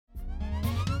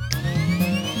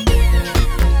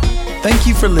Thank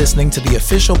you for listening to the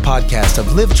official podcast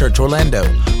of Live Church Orlando,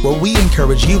 where we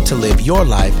encourage you to live your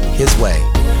life His way.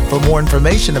 For more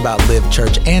information about Live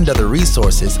Church and other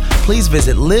resources, please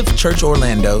visit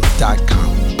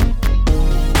livechurchorlando.com.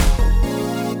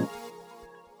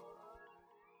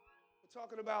 We're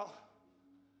talking about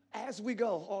as we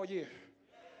go all year.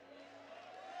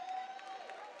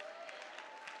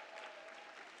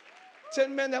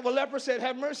 Ten men that were lepers said,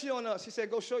 "Have mercy on us." He said,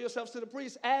 "Go show yourselves to the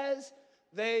priests." As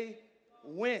they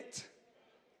went,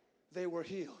 they were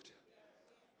healed.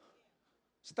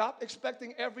 Stop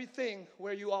expecting everything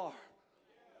where you are.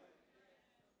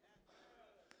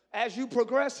 As you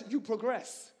progress, you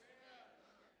progress.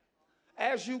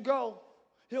 As you go,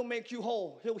 He'll make you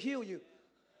whole. He'll heal you.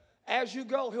 As you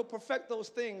go, He'll perfect those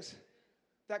things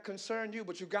that concern you,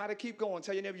 but you got to keep going.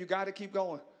 Tell your neighbor, you got to keep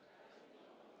going.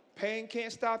 Pain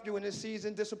can't stop you in this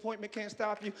season. Disappointment can't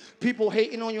stop you. People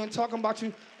hating on you and talking about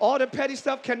you. All the petty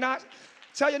stuff cannot.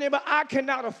 Tell your neighbor, I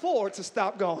cannot afford to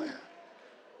stop going.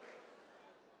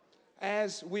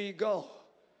 As we go.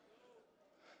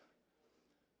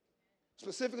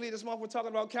 Specifically this month, we're talking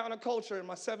about counterculture in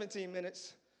my 17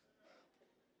 minutes.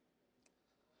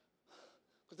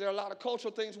 Because there are a lot of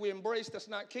cultural things we embrace that's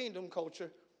not kingdom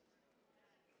culture.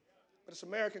 But it's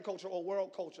American culture or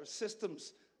world culture.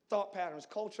 Systems, thought patterns.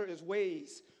 Culture is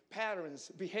ways, patterns,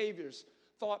 behaviors,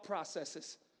 thought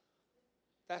processes.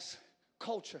 That's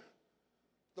culture.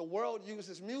 The world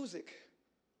uses music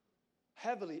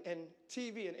heavily and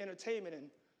TV and entertainment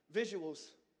and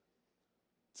visuals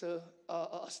to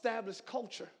establish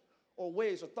culture or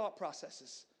ways or thought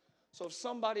processes. So if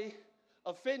somebody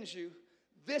offends you,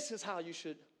 this is how you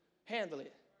should handle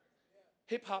it.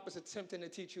 Hip-hop is attempting to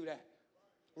teach you that.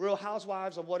 Real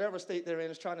Housewives of whatever state they're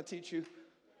in is trying to teach you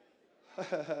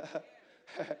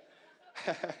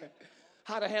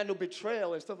how to handle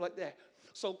betrayal and stuff like that.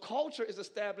 So culture is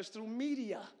established through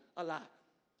media a lot.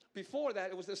 Before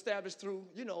that, it was established through,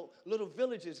 little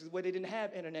villages where they didn't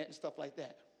have internet and stuff like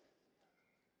that.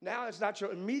 Now it's not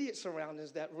your immediate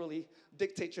surroundings that really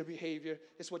dictate your behavior.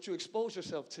 It's what you expose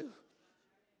yourself to.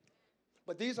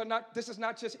 But this is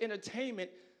not just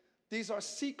entertainment. These are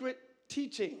secret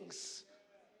teachings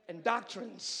and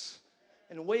doctrines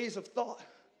and ways of thought.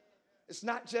 It's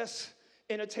not just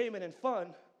entertainment and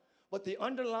fun, but the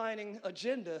underlying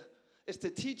agenda is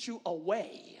to teach you a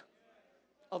way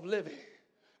of living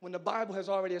when the Bible has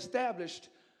already established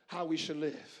how we should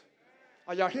live.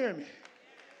 Are y'all hearing me?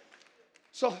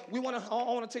 So I don't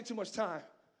want to take too much time.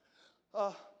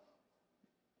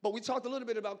 But we talked a little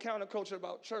bit about counterculture,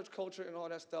 about church culture and all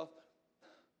that stuff.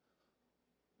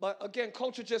 But again,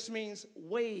 culture just means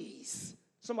ways.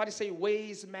 Somebody say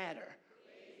ways matter.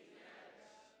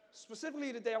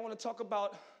 Specifically today, I want to talk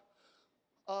about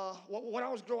when I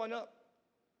was growing up,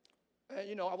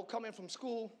 and, I would come in from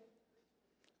school,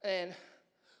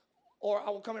 or I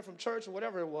would come in from church or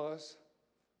whatever it was.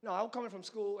 No, I would come in from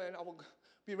school, and I would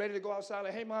be ready to go outside,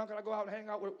 like, "Hey, Mom, can I go out and hang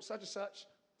out with such and such?"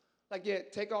 Like, yeah,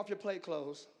 take off your play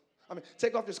clothes.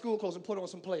 Take off your school clothes and put on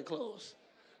some play clothes.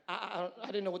 I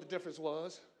didn't know what the difference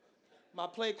was. My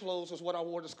play clothes was what I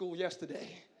wore to school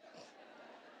yesterday.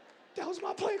 That was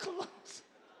my play clothes.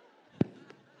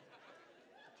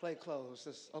 Play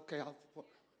clothes. Okay.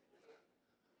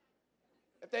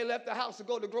 If they left the house to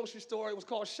go to the grocery store, it was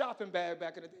called shopping bag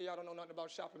back in the day. Y'all don't know nothing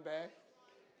about shopping bag.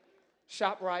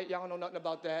 ShopRite, y'all don't know nothing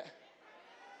about that.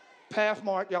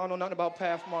 Pathmark, y'all know nothing about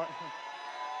Pathmark.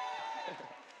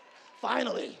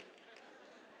 Finally,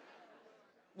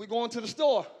 we're going to the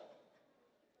store.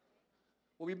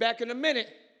 We'll be back in a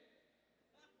minute.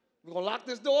 We're going to lock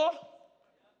this door.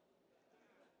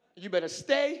 You better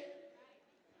stay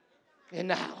in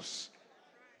the house.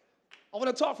 I want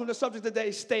to talk from the subject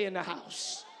today, stay in the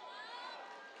house.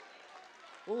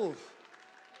 Ooh.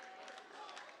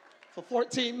 For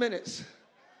 14 minutes.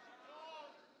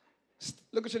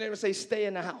 Look at your neighbor and say, stay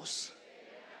in the house.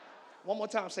 One more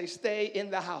time, say, stay in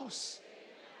the house.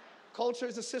 Culture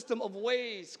is a system of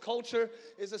ways. Culture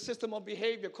is a system of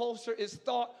behavior. Culture is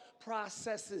thought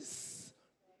processes.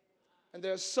 And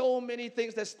there are so many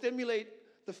things that stimulate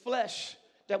the flesh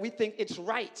that we think it's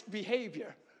right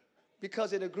behavior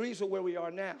because it agrees with where we are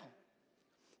now.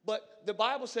 But the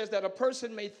Bible says that a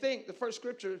person may think, the first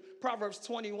scripture, Proverbs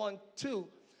 21:2,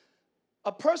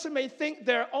 a person may think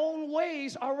their own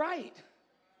ways are right.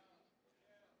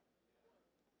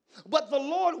 But the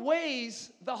Lord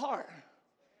weighs the heart.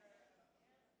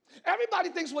 Everybody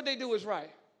thinks what they do is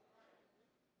right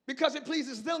because it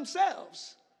pleases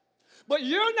themselves. But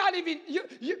we're not even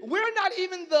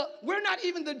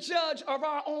the judge of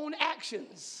our own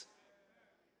actions.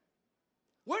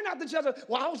 We're not the judge of,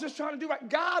 well, I was just trying to do right.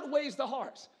 God weighs the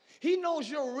hearts. He knows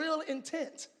your real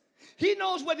intent. He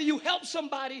knows whether you help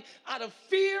somebody out of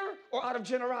fear or out of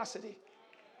generosity.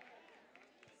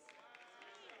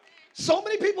 So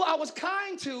many people I was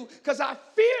kind to because I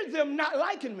feared them not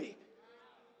liking me.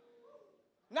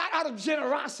 Not out of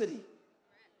generosity.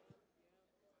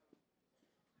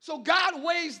 So God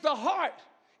weighs the heart,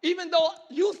 even though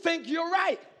you think you're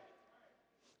right.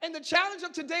 And the challenge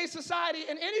of today's society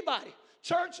and anybody,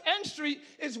 church and street,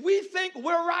 is we think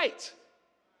we're right.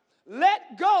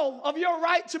 Let go of your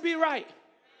right to be right.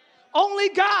 Only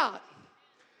God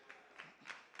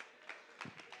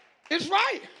is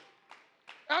right.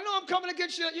 I know I'm coming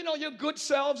against your good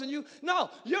selves and you.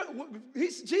 No,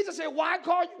 Jesus said, why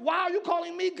are you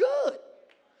calling me good?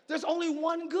 There's only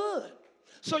one good.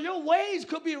 So your ways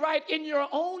could be right in your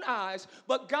own eyes,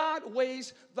 but God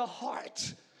weighs the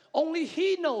heart. Only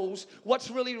He knows what's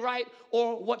really right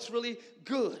or what's really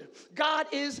good. God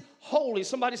is holy.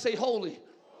 Somebody say holy.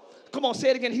 Come on, say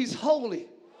it again. He's holy.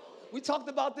 We talked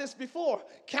about this before.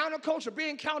 Counterculture.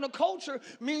 Being counterculture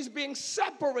means being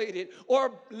separated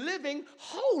or living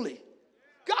holy.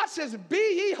 God says, be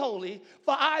ye holy,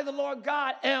 for I, the Lord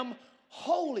God, am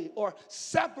holy, or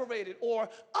separated, or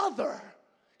other.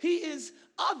 He is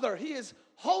other. He is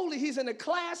holy. He's in a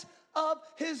class of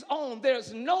his own.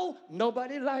 There's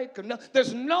nobody like him. No,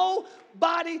 there's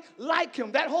nobody like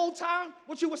him. That whole time,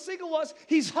 what you were singing was,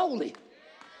 he's holy.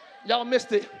 Y'all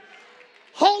missed it.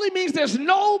 Holy means there's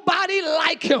nobody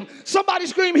like him. Somebody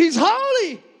scream, he's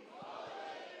holy.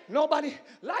 Nobody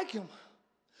like him.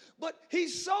 But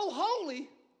he's so holy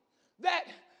that,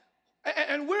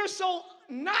 and we're so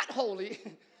not holy,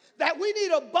 that we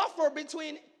need a buffer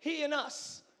between he and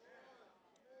us.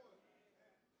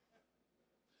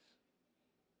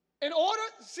 In order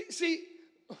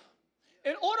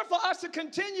for us to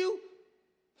continue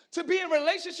to be in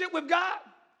relationship with God,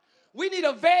 we need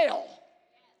a veil.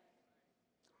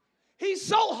 He's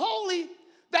so holy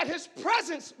that his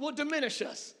presence will diminish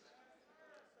us.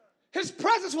 His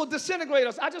presence will disintegrate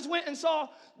us. I just went and saw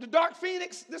The Dark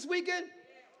Phoenix this weekend.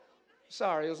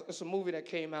 Sorry, it's a movie that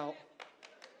came out.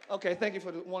 Okay, thank you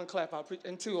for the one clap.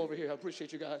 And two over here. I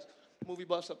appreciate you guys. Movie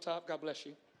buffs up top. God bless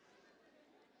you.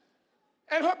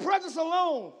 And her presence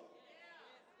alone.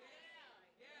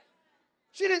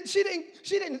 She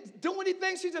didn't do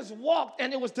anything. She just walked,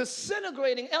 and it was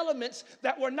disintegrating elements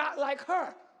that were not like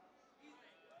her.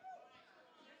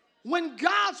 When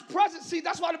God's presence, see,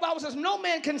 that's why the Bible says no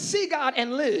man can see God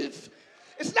and live.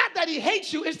 It's not that he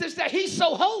hates you, it's just that he's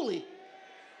so holy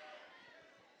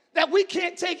that we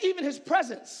can't take even his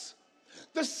presence.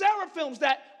 The seraphims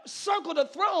that circle the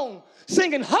throne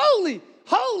singing, holy,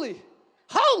 holy,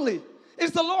 holy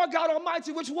is the Lord God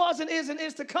Almighty, which was and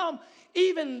is to come.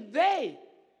 Even they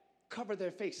cover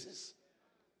their faces.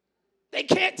 They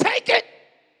can't take it.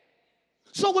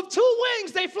 So with two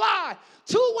wings they fly,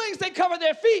 two wings they cover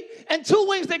their feet, and two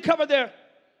wings they cover their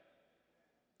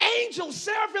angels,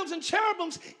 seraphims, and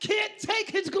cherubims can't take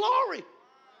his glory.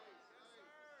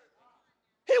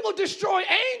 He will destroy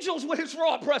angels with his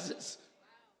raw presence.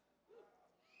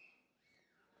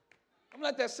 I'm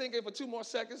going to let that sink in for 2 more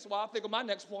seconds while I think of my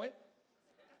next point.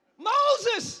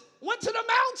 Moses went to the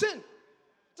mountain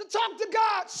to talk to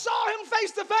God, saw him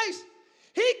face to face.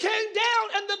 He came down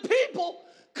and the people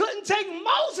couldn't take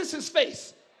Moses'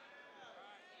 face.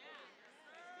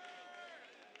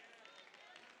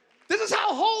 This is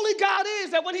how holy God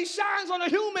is, that when he shines on a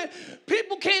human,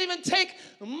 people can't even take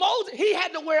Moses. He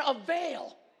had to wear a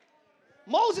veil.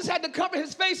 Moses had to cover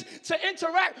his face to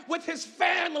interact with his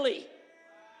family,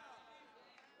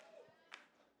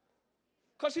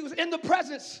 because he was in the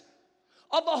presence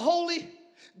of a holy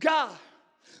God.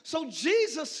 So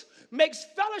Jesus makes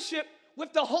fellowship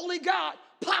with the holy God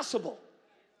possible.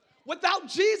 Without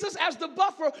Jesus as the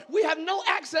buffer, we have no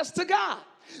access to God.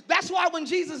 That's why when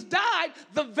Jesus died,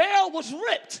 the veil was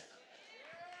ripped.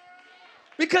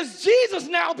 Because Jesus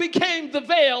now became the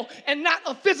veil and not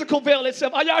a physical veil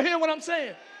itself. Are y'all hearing what I'm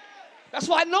saying? That's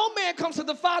why no man comes to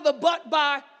the Father but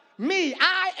by me.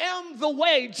 I am the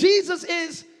way. Jesus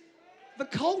is the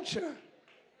culture.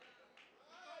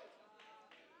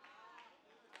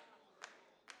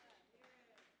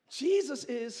 Jesus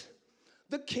is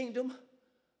the kingdom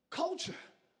culture.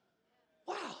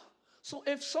 Wow. So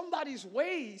if somebody's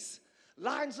ways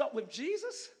lines up with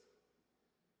Jesus,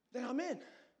 then I'm in.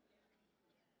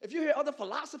 If you hear other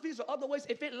philosophies or other ways,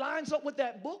 if it lines up with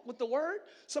that book, with the word,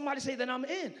 somebody say, then I'm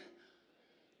in.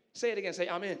 Say it again. Say,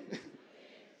 I'm in.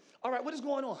 All right, what is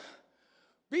going on?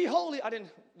 Be holy.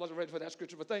 Wasn't ready for that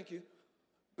scripture, but thank you.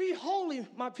 Be holy,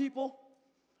 my people,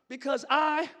 because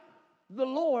I, the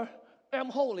Lord am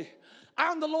holy.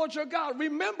 I am the Lord your God.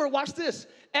 Remember, watch this,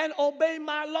 and obey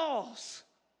my laws.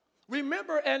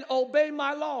 Remember and obey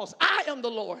my laws. I am the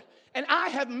Lord, and I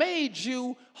have made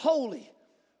you holy.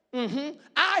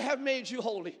 I have made you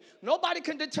holy. Nobody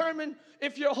can determine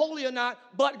if you're holy or not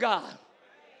but God.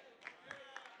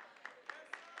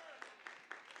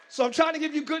 So I'm trying to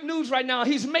give you good news right now.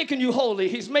 He's making you holy.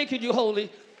 He's making you holy.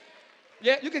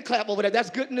 Yeah, you can clap over there. That's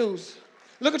good news.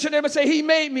 Look at your neighbor and say, he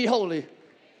made me holy.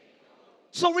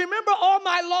 So remember all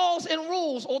my laws and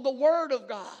rules, or the word of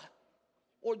God,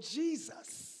 or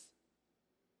Jesus.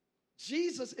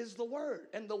 Jesus is the word,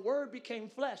 and the word became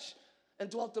flesh and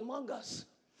dwelt among us.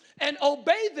 And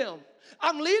obey them.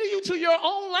 I'm leading you to your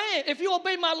own land. If you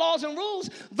obey my laws and rules,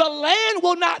 the land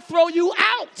will not throw you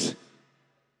out.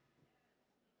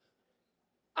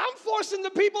 I'm forcing the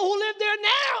people who live there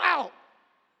now out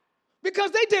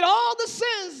because they did all the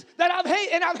sins that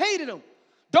I've hated them.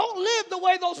 Don't live the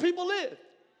way those people live.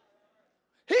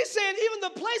 He's saying even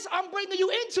the place I'm bringing you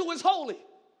into is holy.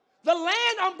 The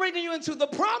land I'm bringing you into, the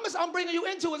promise I'm bringing you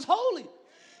into is holy.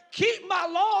 Keep my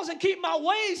laws and keep my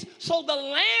ways so the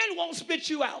land won't spit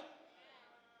you out.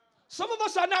 Some of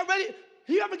us are not ready.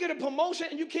 You ever get a promotion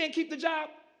and you can't keep the job?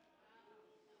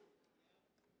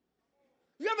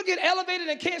 You ever get elevated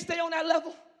and can't stay on that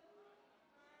level?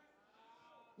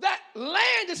 That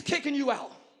land is kicking you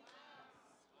out.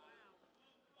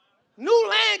 New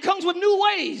land comes with new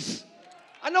ways.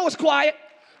 I know it's quiet.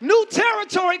 New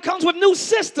territory comes with new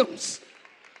systems.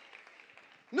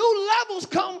 New levels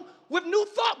come with new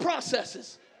thought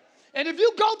processes. And if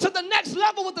you go to the next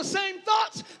level with the same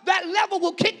thoughts, that level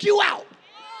will kick you out.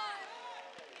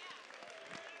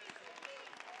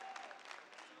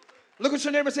 Look at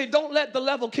your neighbor and say, don't let the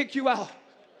level kick you out.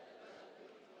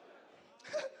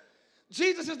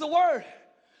 Jesus is the word.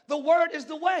 The word is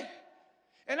the way.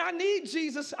 And I need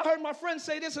Jesus. I heard my friend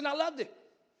say this and I loved it.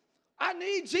 I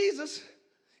need Jesus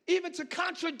even to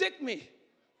contradict me.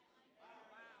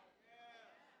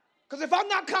 Because if I'm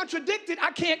not contradicted,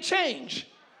 I can't change.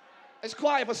 It's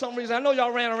quiet for some reason. I know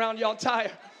y'all ran around, y'all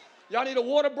tired. Y'all need a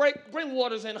water break? Bring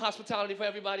waters in hospitality for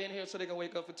everybody in here so they can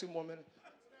wake up for 2 more minutes.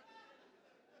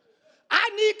 I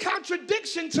need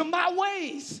contradiction to my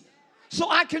ways so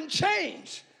I can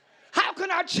change. How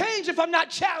can I change if I'm not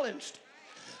challenged?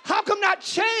 How come not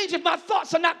change if my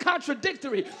thoughts are not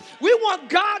contradictory? We want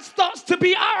God's thoughts to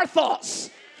be our thoughts.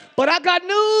 But I got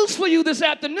news for you this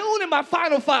afternoon in my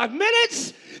final 5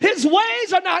 minutes. His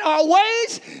ways are not our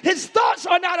ways. His thoughts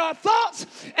are not our thoughts.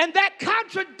 And that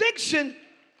contradiction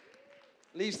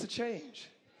leads to change.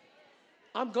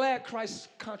 I'm glad Christ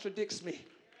contradicts me.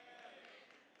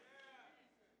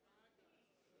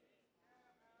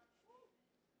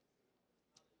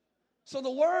 So the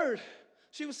word,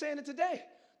 she was saying it today.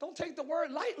 Don't take the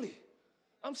word lightly.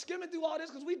 I'm skimming through all this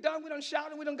because we done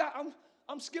shouting,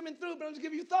 I'm skimming through, but I'm just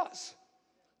giving you thoughts.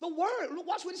 The word,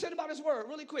 watch what he said about his word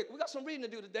really quick. We got some reading to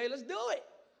do today. Let's do it.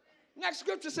 Next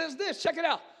scripture says this. Check it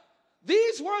out.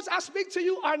 These words I speak to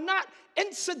you are not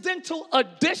incidental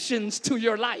additions to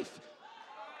your life.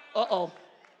 Uh-oh.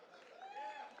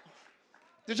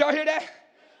 Did y'all hear that?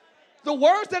 The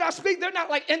words that I speak, they're not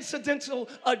like incidental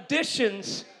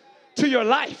additions to your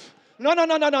life. No.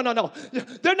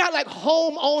 They're not like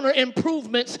homeowner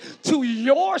improvements to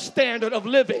your standard of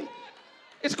living.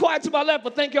 It's quiet to my left,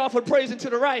 but thank y'all for praising to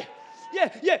the right.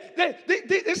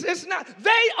 It's not.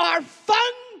 They are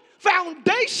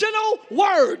foundational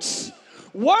words.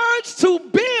 Words to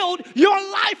build your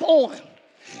life on.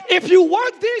 If you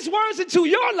work these words into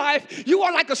your life, you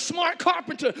are like a smart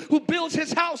carpenter who builds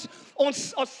his house on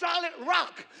a solid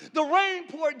rock. The rain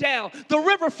poured down, the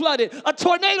river flooded, a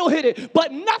tornado hit it,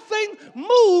 but nothing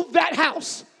moved that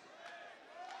house.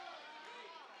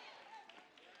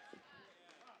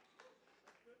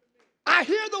 I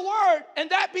hear the word, and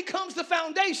that becomes the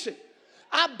foundation.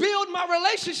 I build my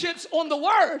relationships on the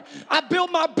word. I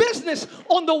build my business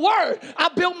on the word. I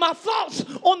build my thoughts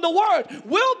on the word.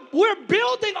 We're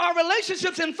building our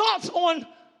relationships and thoughts on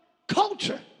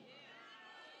culture.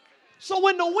 So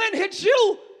when the wind hits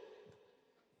you,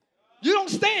 you don't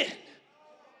stand.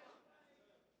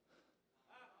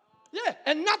 Yeah,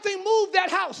 and nothing moved that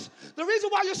house. The reason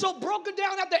why you're so broken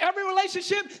down after every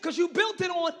relationship, because you built it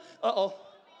on,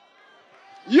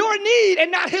 your need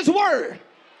and not his word.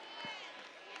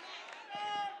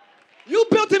 You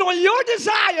built it on your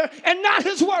desire and not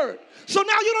his word. So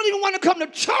now you don't even want to come to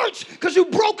church because you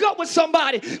broke up with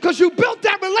somebody, because you built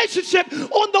that relationship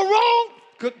on the wrong.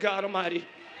 Good God Almighty.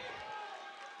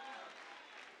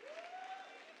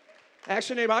 Ask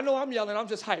your neighbor, I know I'm yelling, I'm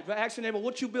just hyped, but ask your neighbor,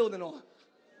 what you building on?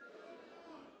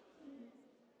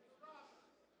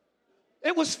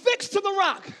 It was fixed to the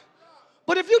rock.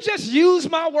 But if you just use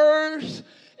my words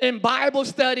in Bible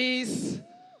studies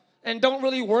and don't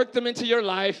really work them into your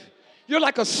life, you're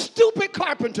like a stupid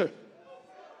carpenter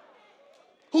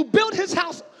who built his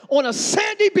house on a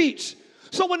sandy beach.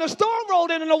 So when the storm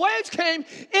rolled in and the waves came,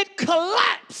 it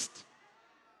collapsed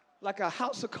like a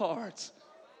house of cards.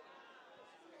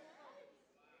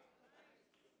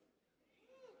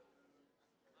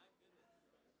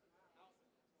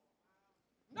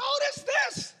 Notice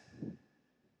this.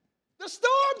 The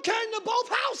storm came to both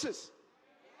houses.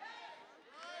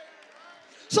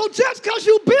 So just because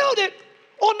you build it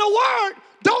on the word,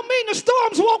 don't mean the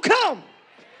storms won't come.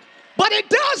 But it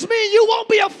does mean you won't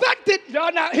be affected.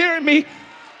 Y'all not hearing me?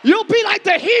 You'll be like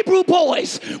the Hebrew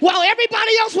boys. While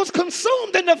everybody else was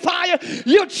consumed in the fire,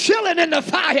 you're chilling in the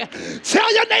fire.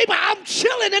 Tell your neighbor, I'm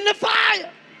chilling in the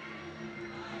fire.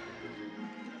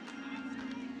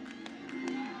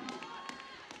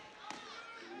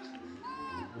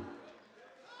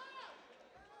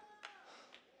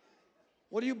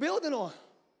 What are you building on?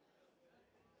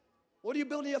 What are you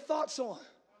building your thoughts on?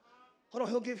 Hold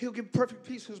on, he'll give perfect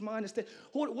peace whose mind is stayed.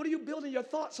 What are you building your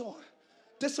thoughts on?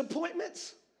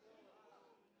 Disappointments?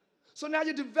 So now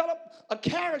you develop a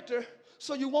character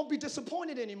so you won't be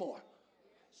disappointed anymore.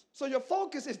 So your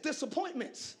focus is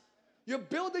disappointments. You're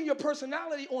building your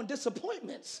personality on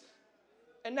disappointments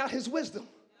and not his wisdom.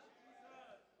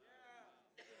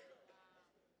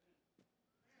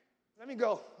 Let me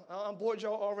go. I'm bored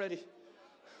y'all already.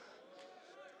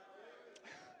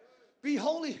 Be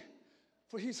holy,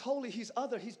 for he's holy, he's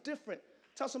other, he's different.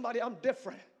 Tell somebody, I'm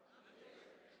different.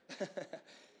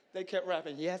 They kept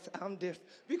rapping, yes, I'm different.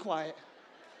 Be quiet.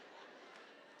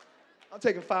 I'm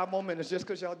taking 5 more minutes just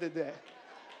because y'all did that.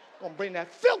 I'm going to bring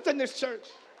that filth in this church.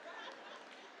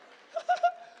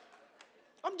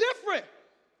 I'm different.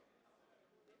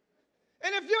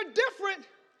 And if you're different,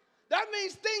 that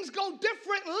means things go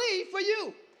differently for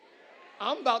you.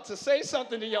 I'm about to say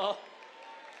something to y'all.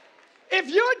 If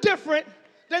you're different,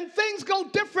 then things go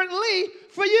differently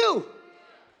for you.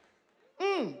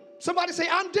 Somebody say,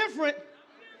 I'm different.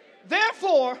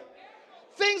 Therefore,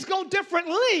 things go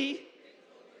differently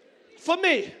for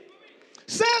me.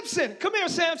 Samson, come here,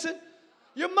 Samson.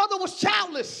 Your mother was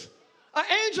childless. An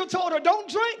angel told her, don't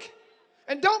drink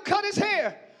and don't cut his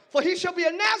hair, for he shall be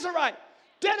a Nazirite,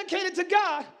 dedicated to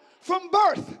God from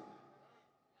birth.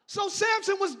 So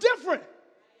Samson was different.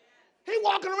 He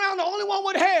walking around the only one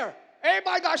with hair.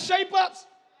 Everybody got shape-ups.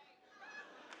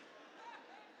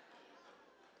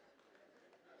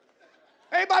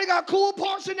 Everybody got cool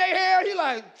parts in their hair. He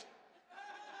like,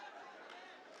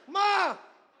 Ma,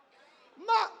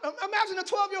 imagine a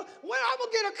 12-year-old, when I'm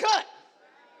going to get a cut?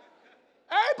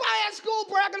 Everybody at school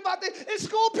bragging about this. It's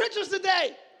school pictures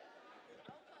today.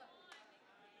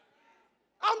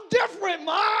 I'm different,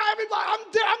 Ma. Everybody,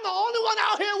 I'm the only one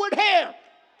out here with hair.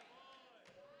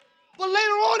 But later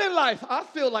on in life, I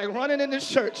feel like running in this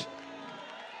church.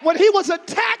 When he was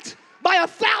attacked by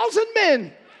 1,000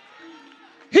 men,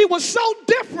 he was so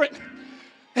different.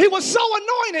 He was so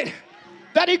anointed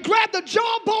that he grabbed the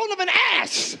jawbone of an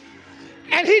ass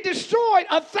and he destroyed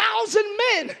 1,000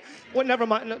 men. Well, never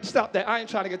mind. No, stop that. I ain't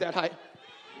trying to get that height.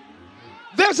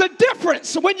 There's a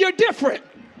difference when you're different.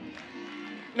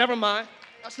 Never mind.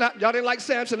 That's not, y'all didn't like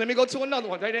Samson. Let me go to another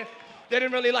one. They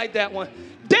didn't really like that one.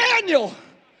 Daniel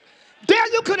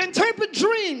could interpret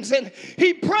dreams, and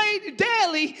he prayed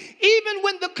daily even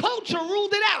when the culture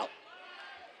ruled it out.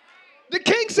 The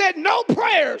king said no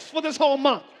prayers for this whole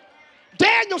month.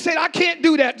 Daniel said, I can't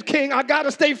do that, king. I got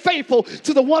to stay faithful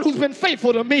to the one who's been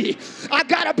faithful to me. I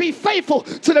got to be faithful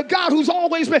to the God who's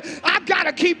always been. I got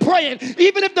to keep praying.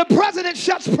 Even if the president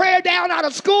shuts prayer down out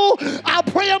of school, I'll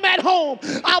pray him at home.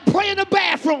 I'll pray in the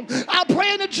bathroom. I'll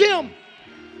pray in the gym.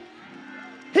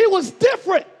 He was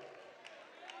different.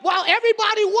 While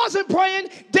everybody wasn't praying,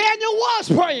 Daniel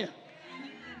was praying.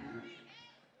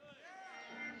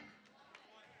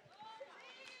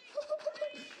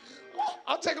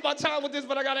 I'm taking my time with this,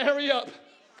 but I got to hurry up.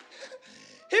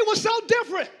 He was so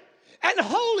different and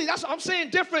holy. That's what I'm saying,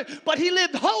 different, but he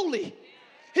lived holy.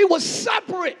 He was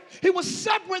separate. He was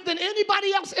separate than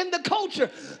anybody else in the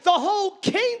culture. The whole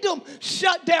kingdom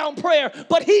shut down prayer,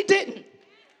 but he didn't.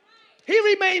 He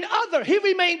remained other. He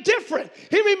remained different.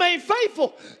 He remained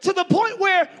faithful to the point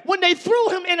where when they threw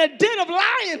him in a den of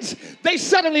lions, they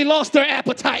suddenly lost their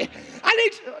appetite.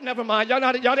 Never mind.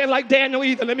 Y'all didn't like Daniel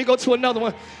either. Let me go to another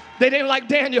one. They didn't like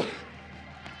Daniel.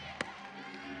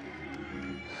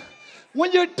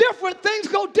 When you're different, things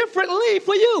go differently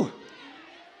for you.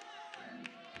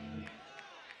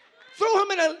 Threw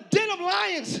him in a den of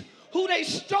lions who they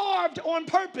starved on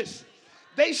purpose.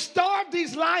 They starved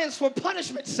these lions for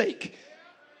punishment's sake.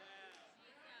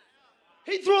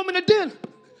 He threw them in the den.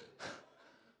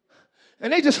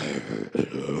 And they just...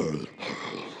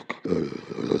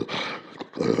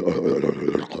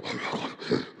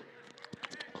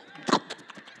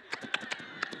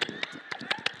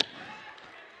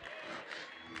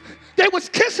 They was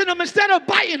kissing them instead of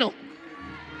biting them.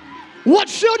 What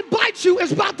should bite you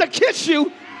is about to kiss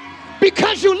you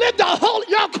because you lived a whole...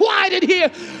 Y'all quiet in here.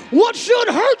 What should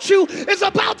hurt you is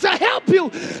about to help you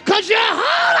because you're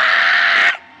holy.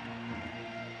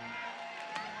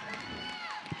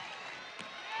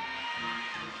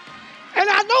 And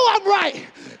I know I'm right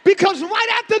because right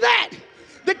after that,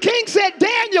 the king said,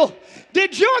 Daniel,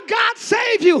 did your God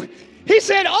save you? He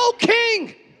said, oh,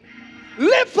 king,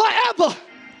 live forever.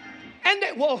 And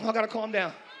they, whoa, I got to calm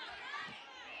down.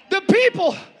 The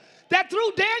people that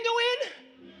threw Daniel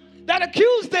in, that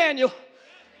accused Daniel,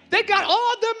 they got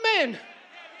all their men,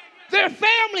 their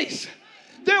families,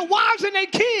 their wives and their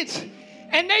kids,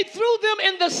 and they threw them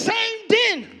in the same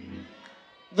den.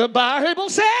 The Bible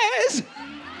says,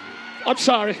 I'm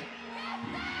sorry.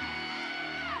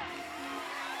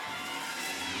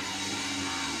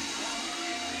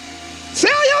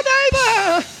 Tell your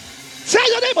neighbor,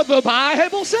 the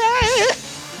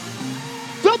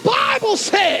Bible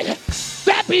said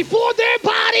that before their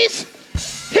bodies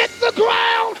hit the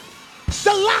ground,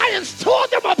 the lions tore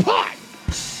them apart.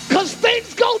 Because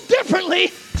things go differently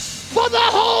for the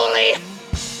holy,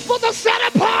 for the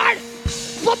set apart,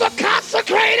 for the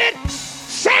consecrated.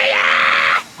 Say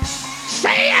it!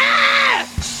 Say it!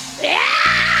 Yeah!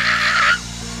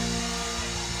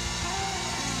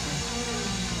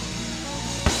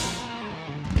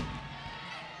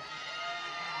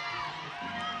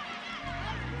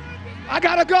 I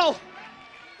gotta go.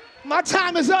 My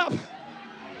time is up.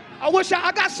 I wish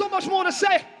I got so much more to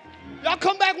say. Y'all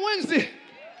come back Wednesday.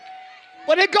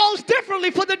 But it goes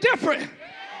differently for the different.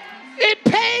 It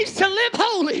pays to live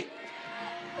holy.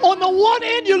 On the one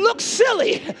end, you look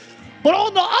silly. But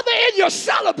on the other end, you're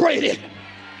celebrated.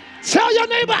 Tell your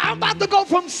neighbor, I'm about to go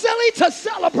from silly to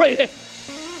celebrated.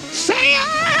 Say it!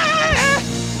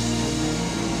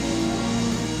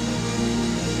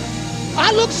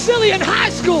 I looked silly in high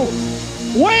school,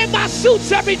 wearing my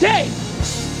suits every day.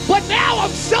 But now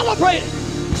I'm celebrating.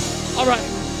 All right.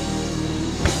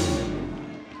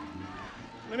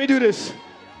 Let me do this.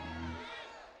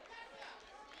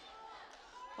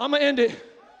 I'm going to end it.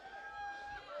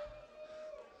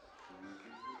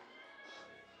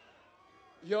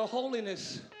 Your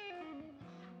holiness,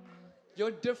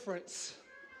 your difference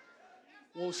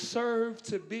will serve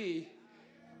to be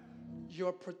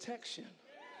your protection.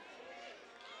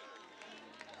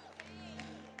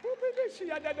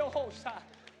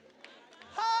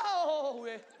 Oh,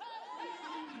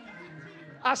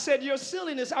 I said your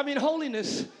silliness,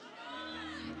 holiness,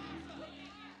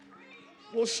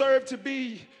 will serve to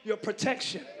be your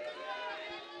protection.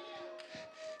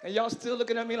 And y'all still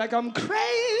looking at me like I'm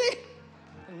crazy.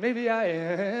 And maybe I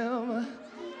am.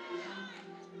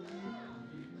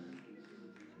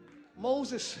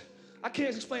 Moses, I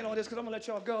can't explain all this because I'm going to let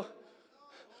y'all go.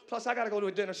 Plus, I got to go to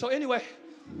a dinner. So anyway,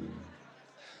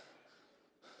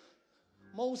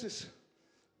 Moses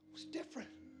was different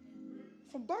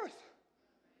from birth.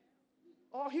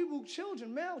 All Hebrew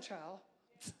children, male child,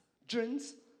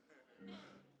 gens,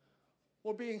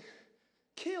 were being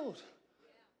killed.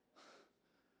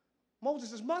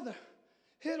 Moses' mother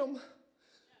hid him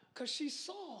because she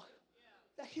saw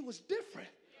that he was different.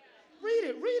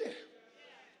 Read it.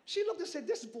 She looked and said,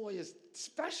 this boy is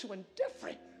special and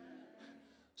different.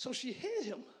 So she hid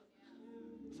him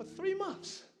for 3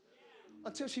 months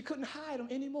until she couldn't hide him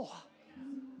anymore.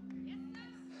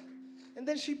 And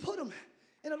then she put him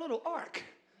in a little ark,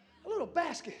 a little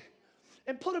basket,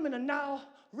 and put him in the Nile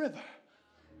River.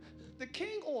 The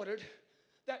king ordered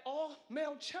that all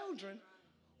male children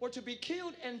were to be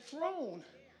killed and thrown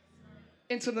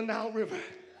into the Nile River.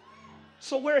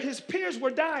 So where his peers were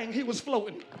dying, he was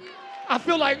floating. I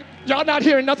feel like y'all not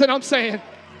hearing nothing I'm saying.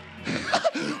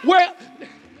 Where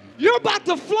you're about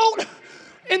to float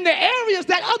in the areas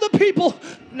that other people,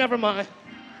 never mind.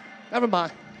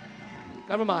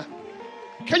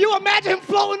 Can you imagine him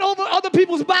floating over other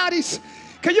people's bodies?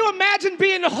 Can you imagine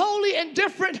being holy and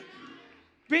different,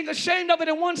 being ashamed of it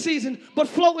in one season, but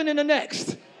floating in the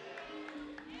next?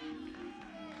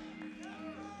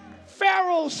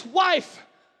 Pharaoh's wife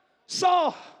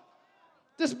saw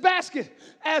this basket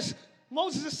as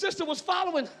Moses' sister was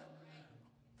following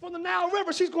from the Nile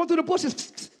River. She's going through the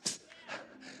bushes.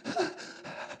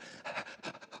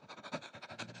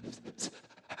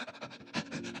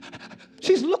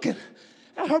 She's looking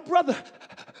at her brother.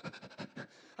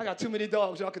 I got too many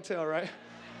dogs, y'all can tell, right?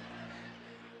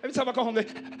 Every time I go home,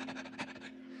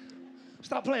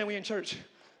 Stop playing, we in church.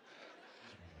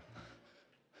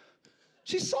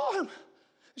 She saw him.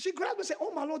 She grabbed him and said,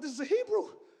 oh, my Lord, this is a Hebrew.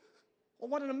 Well,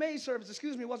 one of the maid servants,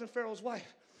 it wasn't Pharaoh's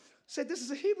wife, said, this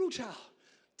is a Hebrew child.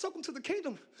 Took him to the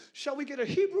kingdom. Shall we get a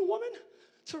Hebrew woman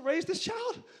to raise this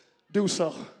child? Do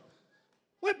so.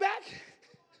 Went back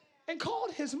and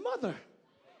called his mother.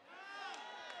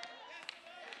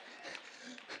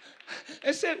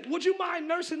 And said, would you mind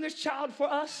nursing this child for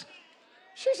us?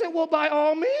 She said, well, by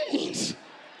all means.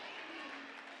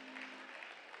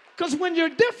 Because when you're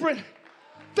different,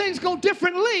 things go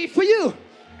differently for you.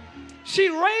 She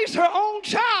raised her own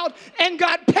child and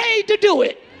got paid to do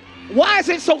it. Why is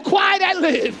it so quiet at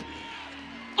Live?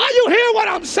 Are you hearing what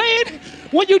I'm saying?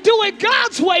 When you do it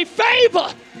God's way, favor.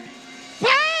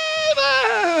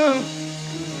 Favor.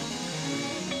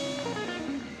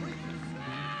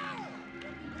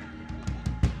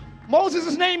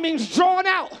 Moses' name means drawn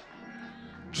out.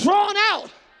 Drawn out.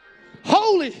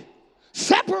 Holy.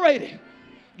 Separated.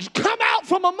 Come out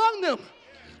from among them.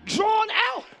 Drawn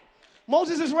out.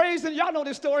 Moses is raised in, y'all know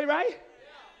this story, right?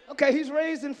 Okay, he's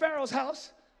raised in Pharaoh's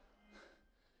house.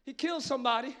 He kills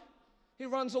somebody. He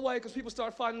runs away because people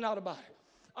start finding out about it.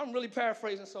 I'm really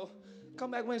paraphrasing, so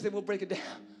come back Wednesday, we'll break it down.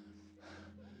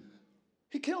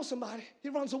 He kills somebody. He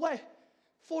runs away.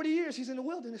 40 years, he's in the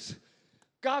wilderness.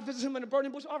 God visits him in a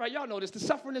burning bush. All right, y'all know this. The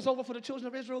suffering is over for the children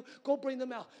of Israel. Go bring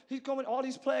them out. He's going, all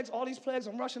these plagues.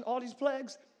 I'm rushing all these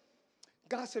plagues.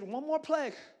 God said, one more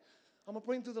plague I'm going to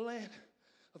bring through the land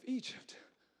of Egypt.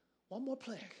 One more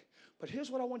plague. But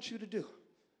here's what I want you to do.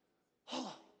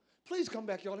 Oh, please come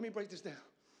back, y'all. Let me break this down.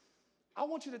 I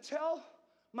want you to tell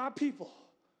my people,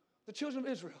 the children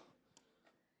of Israel,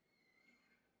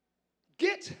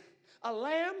 get a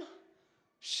lamb,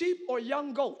 sheep, or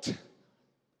young goat.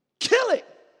 Kill it.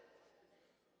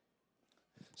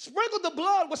 Sprinkle the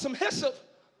blood with some hyssop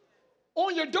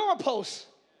on your doorpost,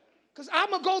 because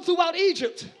I'm going to go throughout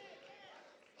Egypt.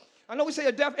 I know we say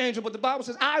a death angel, but the Bible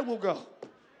says I will go.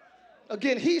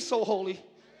 Again, he's so holy.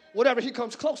 Whatever he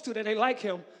comes close to that ain't like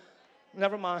him,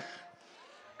 never mind.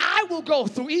 I will go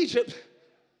through Egypt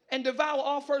and devour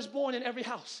all firstborn in every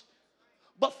house.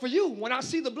 But for you, when I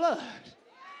see the blood,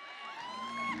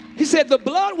 he said the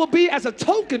blood will be as a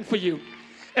token for you.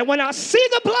 And when I see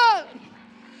the blood,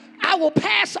 I will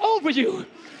pass over you.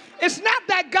 It's not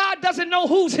that God doesn't know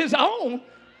who's his own.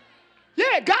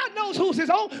 Yeah, God knows who's his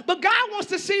own, but God wants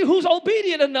to see who's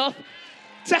obedient enough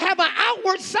to have an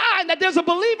outward sign that there's a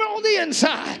believer on the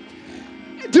inside.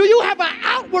 Do you have an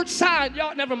outward sign?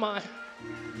 Y'all, never mind.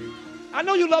 I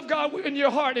know you love God in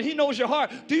your heart and he knows your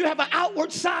heart. Do you have an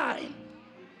outward sign?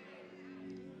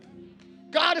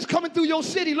 God is coming through your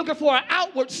city looking for an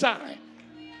outward sign.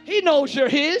 He knows you're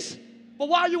his, but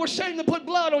why are you ashamed to put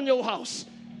blood on your house?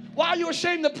 Why are you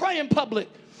ashamed to pray in public?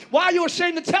 Why are you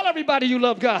ashamed to tell everybody you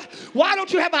love God? Why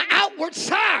don't you have an outward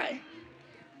sign?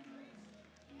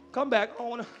 Come back.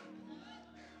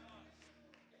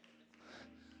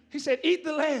 He said, eat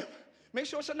the lamb. Make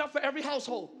sure it's enough for every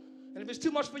household. And if it's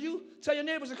too much for you, tell your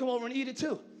neighbors to come over and eat it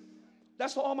too.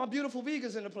 That's for all my beautiful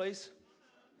vegans in the place.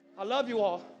 I love you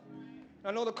all.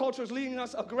 I know the culture is leading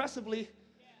us aggressively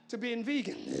to being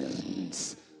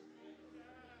vegans.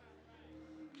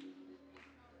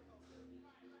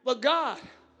 But God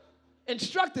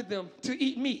instructed them to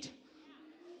eat meat.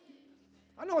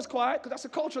 I know it's quiet because that's a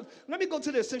culture. Let me go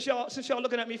to this since y'all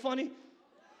looking at me funny.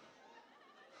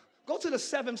 Go to the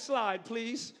 7th slide,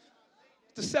 please.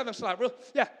 The 7th slide.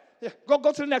 Yeah. Go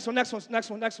to the next one.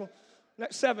 The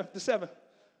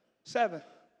 7.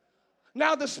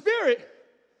 Now the Spirit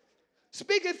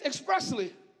speaketh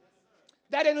expressly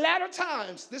that in latter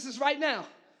times, this is right now,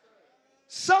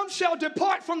 some shall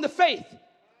depart from the faith,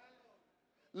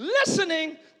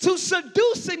 listening to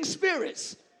seducing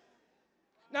spirits.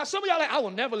 Now, some of y'all are like, I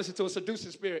will never listen to a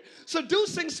seducing spirit.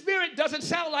 Seducing spirit doesn't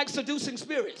sound like seducing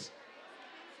spirits.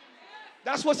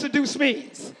 That's what seduce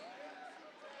means.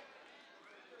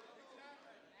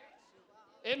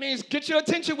 It means get your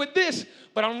attention with this,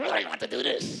 but I'm really about to do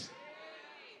this.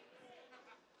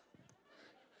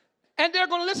 And they're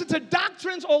going to listen to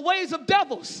doctrines or ways of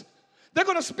devils. They're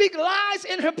going to speak lies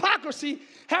in hypocrisy,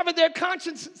 having their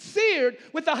conscience seared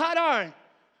with a hot iron.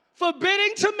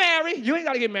 Forbidding to marry. You ain't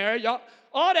got to get married, y'all.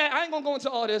 All that, I ain't going to go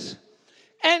into all this.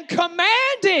 And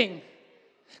commanding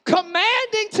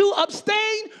to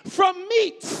abstain from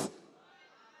meats.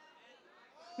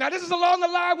 Now, this is along the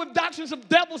line with doctrines of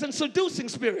devils and seducing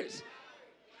spirits.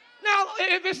 Now,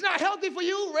 if it's not healthy for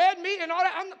you, red meat and all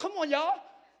that, come on, y'all.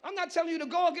 I'm not telling you to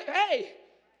go again. Hey,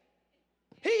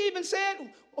 he even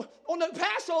said on the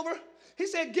Passover, he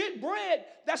said, get bread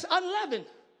that's unleavened.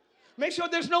 Make sure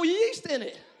there's no yeast in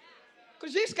it.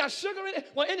 Because yeast got sugar in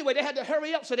it. Well, anyway, they had to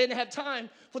hurry up so they didn't have time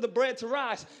for the bread to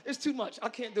rise. It's too much. I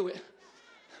can't do it.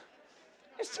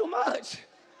 It's too much.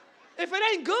 If it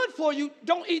ain't good for you,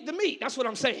 don't eat the meat. That's what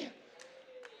I'm saying.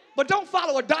 But don't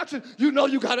follow a doctrine. You know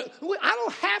you got to. I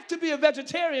don't have to be a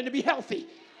vegetarian to be healthy.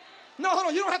 No, hold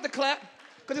on. You don't have to clap.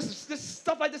 Because this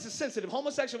stuff like this is sensitive.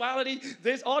 Homosexuality,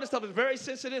 all this stuff is very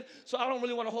sensitive. So I don't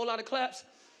really want a whole lot of claps.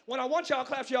 When I want y'all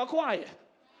claps, y'all quiet.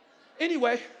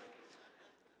 Anyway,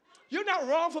 you're not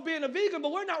wrong for being a vegan,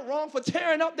 but we're not wrong for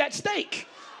tearing up that steak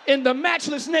in the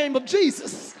matchless name of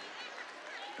Jesus,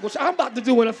 which I'm about to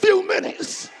do in a few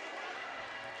minutes.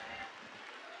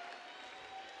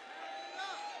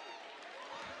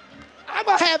 I'm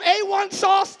going to have A1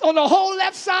 sauce on the whole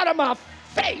left side of my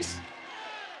face.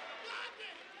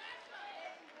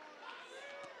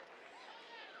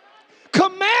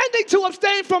 Commanding to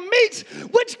abstain from meats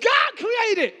which God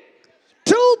created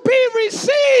to be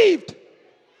received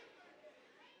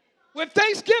with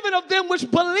thanksgiving of them which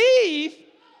believe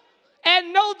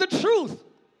and know the truth.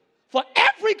 For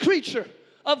every creature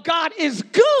of God is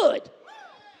good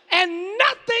and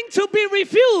nothing to be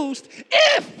refused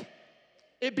if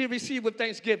it be received with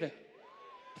thanksgiving.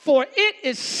 For it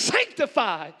is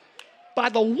sanctified by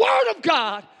the word of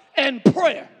God and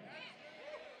prayer.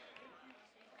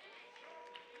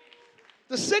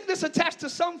 The sickness attached to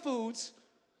some foods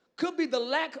could be the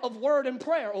lack of word and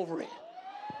prayer over it.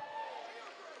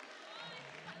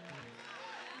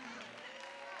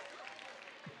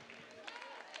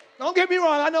 Don't get me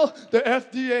wrong. I know the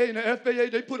FDA and the FAA,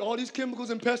 they put all these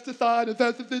chemicals and pesticides and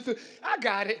that. I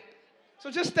got it.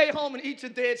 So just stay home and eat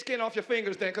your dead skin off your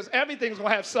fingers then, because everything's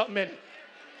going to have something in it.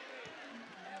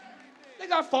 They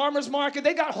got farmers market.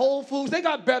 They got Whole Foods. They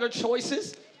got better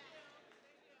choices.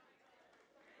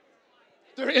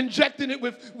 They're injecting it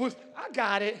with I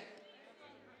got it.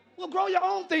 Well, grow your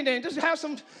own thing then. Just have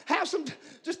some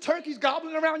just turkeys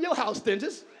gobbling around your house then.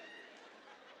 Just.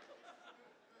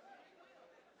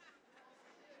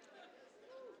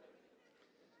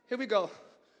 Here we go.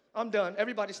 I'm done.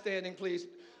 Everybody standing, please.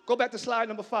 Go back to slide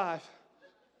number 5.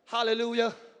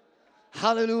 Hallelujah.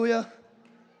 Hallelujah.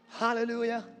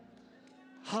 Hallelujah.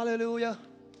 Hallelujah.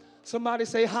 Somebody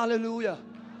say hallelujah.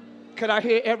 Can I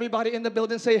hear everybody in the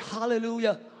building say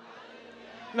hallelujah?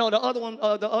 No, the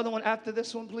other one after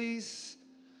this one, please.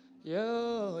 Yeah.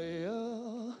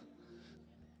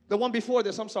 The one before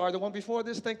this, I'm sorry. The one before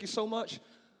this, thank you so much.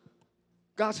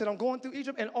 God said, I'm going through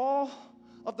Egypt, and all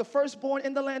of the firstborn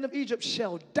in the land of Egypt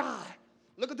shall die.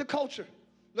 Look at the culture.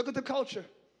 Look at the culture.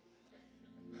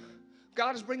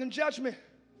 God is bringing judgment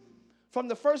from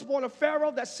the firstborn of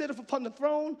Pharaoh that sitteth upon the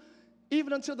throne,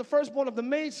 even until the firstborn of the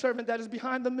maidservant that is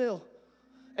behind the mill,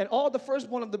 and all the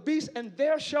firstborn of the beast, and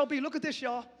there shall be, look at this,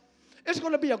 y'all, it's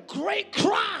going to be a great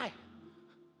cry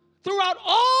throughout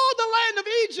all the land of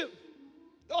Egypt,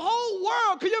 the whole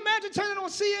world. Can you imagine turning on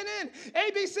CNN,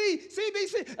 ABC,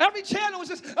 CBC, every channel was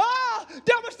just,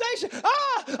 devastation,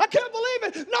 I can't believe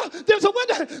it. No, there's a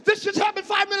window. This just happened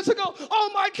 5 minutes ago.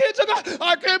 Oh, my kids are gone.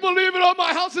 I can't believe it. Oh,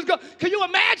 my house is gone. Can you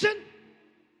imagine?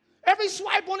 Every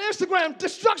swipe on Instagram,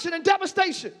 destruction and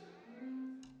devastation.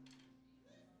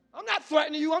 I'm not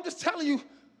threatening you. I'm just telling you,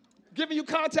 giving you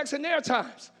context in their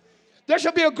times. There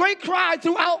shall be a great cry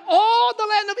throughout all the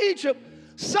land of Egypt,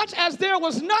 such as there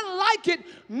was none like it,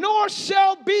 nor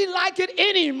shall be like it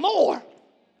anymore.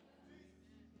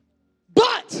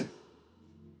 But,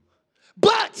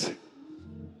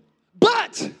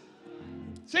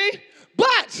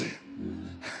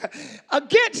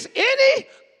 against any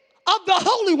of the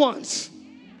holy ones,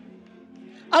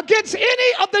 against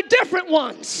any of the different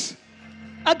ones,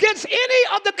 against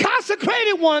any of the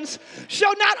consecrated ones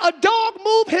shall not a dog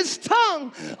move his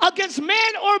tongue against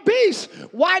man or beast.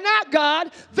 Why not,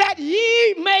 God? That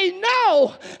ye may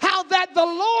know how that the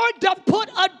Lord doth put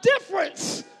a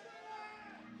difference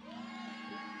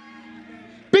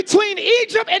between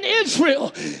Egypt and Israel.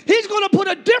 He's going to put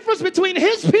a difference between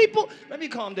his people. Let me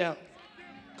calm down,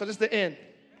 because it's the end.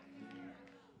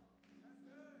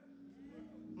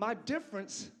 My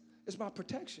difference is my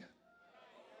protection.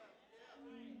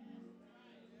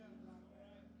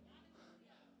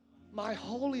 My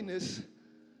holiness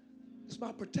is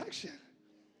my protection.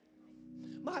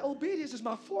 My obedience is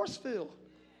my force field.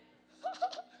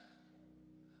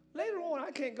 Later on,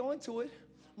 I can't go into it.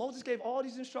 Moses gave all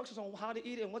these instructions on how to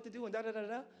eat it and what to do and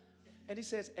da-da-da-da. And he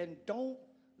says, and don't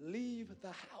leave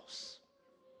the house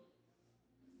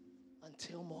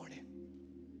until morning.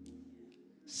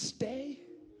 Stay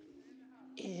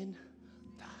in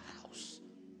the house.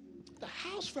 The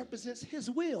house represents his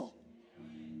will.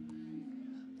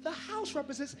 The house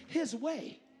represents his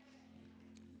way.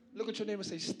 Look at your neighbor and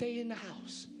say, stay in the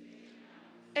house.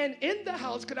 And in the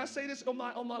house, could I say this on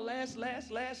my last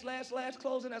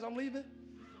closing as I'm leaving?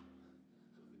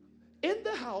 In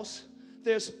the house,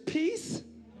 there's peace.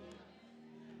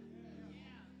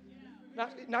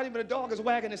 Not even a dog is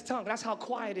wagging his tongue. That's how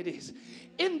quiet it is.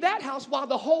 In that house, while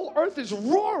the whole earth is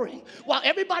roaring, while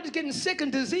everybody's getting sick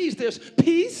and diseased, there's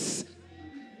peace.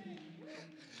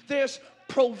 There's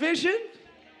provision,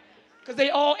 because they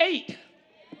all ate.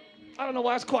 I don't know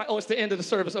why it's quiet. Oh, it's the end of the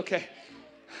service. Okay.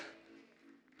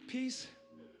 Peace,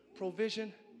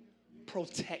 provision,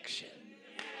 protection.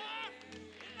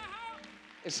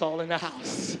 It's all in the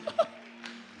house.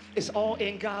 It's all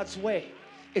in God's way.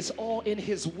 It's all in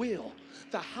his will.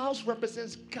 The house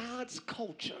represents God's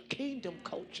culture, kingdom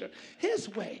culture,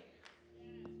 his way.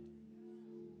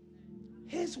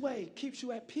 His way keeps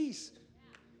you at peace.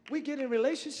 We get in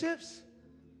relationships,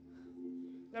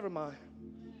 never mind.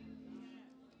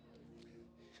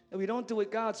 And we don't do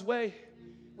it God's way.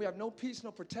 We have no peace,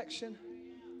 no protection.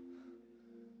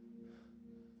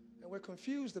 And we're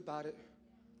confused about it,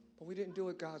 but we didn't do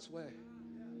it God's way.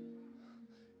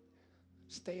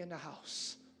 Stay in the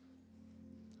house.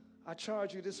 I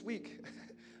charge you this week.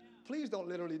 Please don't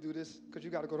literally do this because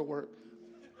you got to go to work.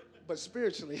 But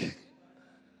spiritually,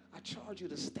 I charge you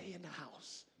to stay in the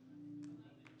house.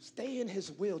 Stay in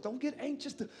his will. Don't get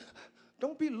anxious.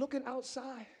 Don't be looking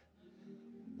outside,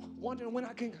 wondering when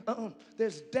I can.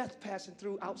 There's death passing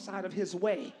through outside of his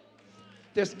way.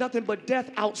 There's nothing but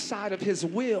death outside of his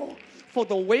will. For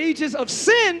the wages of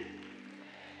sin,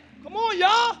 come on,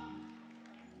 y'all.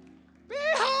 Be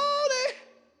holy.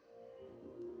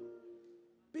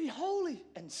 Be holy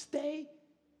and stay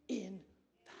in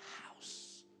the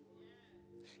house.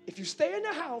 If you stay in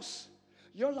the house,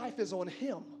 your life is on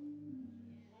him.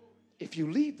 If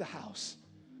you leave the house,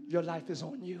 your life is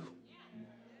on you.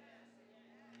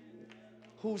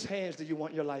 Whose hands do you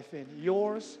want your life in?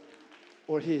 Yours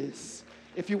or his?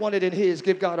 If you want it in his,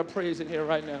 give God a praise in here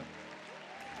right now.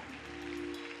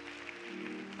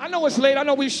 I know it's late. I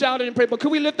know we shouted and prayed, but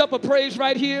could we lift up a praise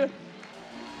right here?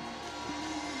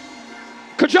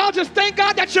 Could y'all just thank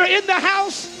God that you're in the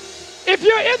house? If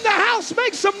you're in the house,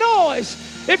 make some noise.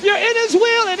 If you're in his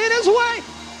will and in his way,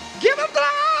 give him glory.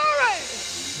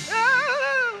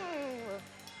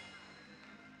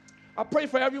 I pray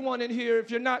for everyone in here. If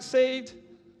you're not saved,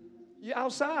 you're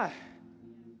outside.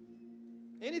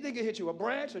 Anything can hit you, a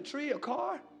branch, a tree, a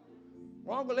car,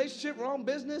 wrong relationship, wrong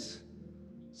business.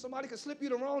 Somebody can slip you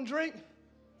the wrong drink,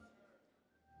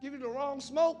 give you the wrong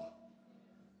smoke,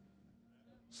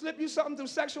 slip you something through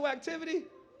sexual activity,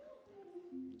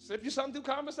 slip you something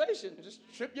through conversation, just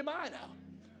trip your mind out.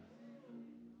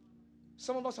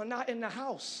 Some of us are not in the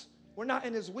house. We're not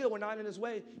in his will. We're not in his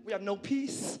way. We have no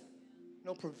peace,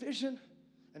 no provision,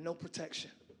 and no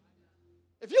protection.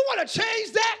 If you want to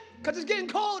change that, because it's getting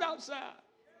cold outside,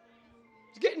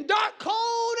 it's getting dark,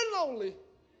 cold, and lonely.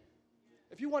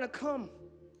 If you want to come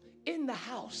in the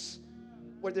house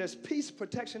where there's peace,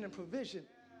 protection, and provision,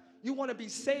 you want to be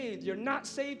saved. You're not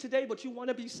saved today, but you want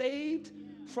to be saved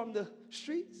from the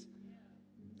streets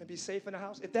and be safe in the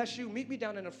house. If that's you, meet me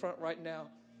down in the front right now.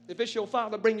 If it's your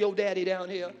father, bring your daddy down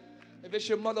here. If it's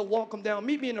your mother, walk them down.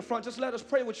 Meet me in the front. Just let us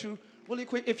pray with you really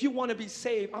quick. If you want to be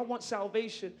saved, I want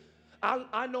salvation.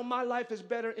 I know my life is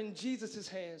better in Jesus'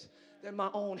 hands than my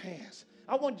own hands.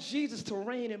 I want Jesus to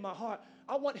reign in my heart.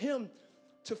 I want him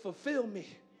to fulfill me.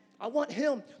 I want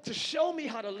him to show me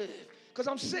how to live because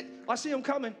I'm sick. I see him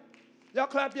coming. Y'all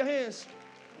clap your hands.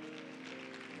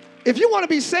 If you want to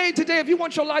be saved today, if you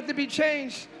want your life to be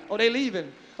changed, oh, they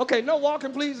leaving. Okay, no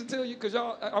walking, please, until you, because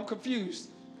y'all, I'm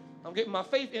confused. I'm getting my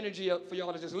faith energy up for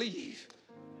y'all to just leave.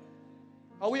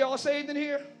 Are we all saved in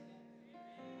here?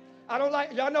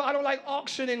 Y'all know I don't like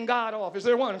auctioning God off. Is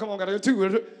there one? Come on, got to do two.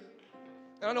 And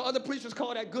I know other preachers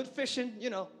call that good fishing. You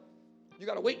know, you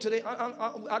got to wait till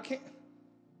I can't.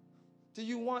 Do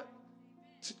you want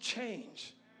to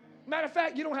change? Matter of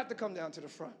fact, you don't have to come down to the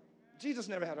front. Jesus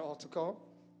never had an altar call.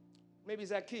 Maybe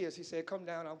Zacchaeus, he said, come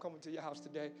down, I'm coming to your house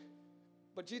today.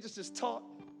 But Jesus just taught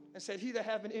and said, he that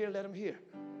have an ear, let him hear.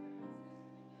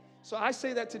 So I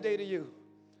say that today to you.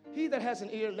 He that has an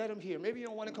ear, let him hear. Maybe you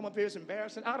don't want to come up here, it's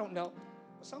embarrassing. I don't know.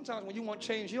 But sometimes when you want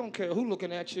change, you don't care who's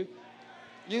looking at you.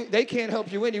 They can't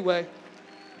help you anyway.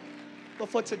 But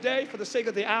for today, for the sake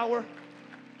of the hour,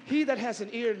 he that has an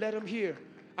ear, let him hear.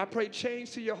 I pray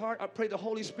change to your heart. I pray the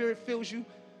Holy Spirit fills you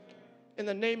in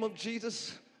the name of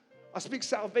Jesus. I speak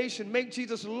salvation. Make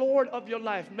Jesus Lord of your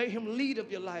life. Make him lead of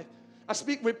your life. I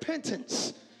speak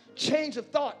repentance, change of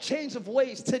thought, change of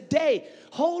ways. Today,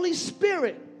 Holy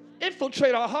Spirit,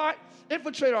 infiltrate our heart,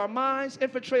 infiltrate our minds,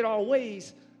 infiltrate our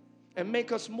ways, and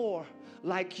make us more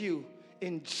like you.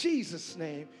 in Jesus'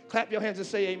 name. Clap your hands and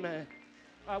say amen.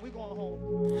 All right, we're going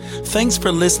home. Thanks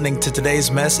for listening to today's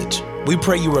message. We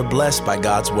pray you were blessed by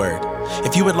God's word.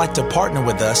 If you would like to partner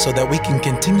with us so that we can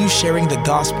continue sharing the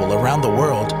gospel around the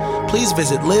world, please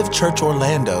visit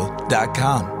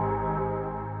livechurchorlando.com.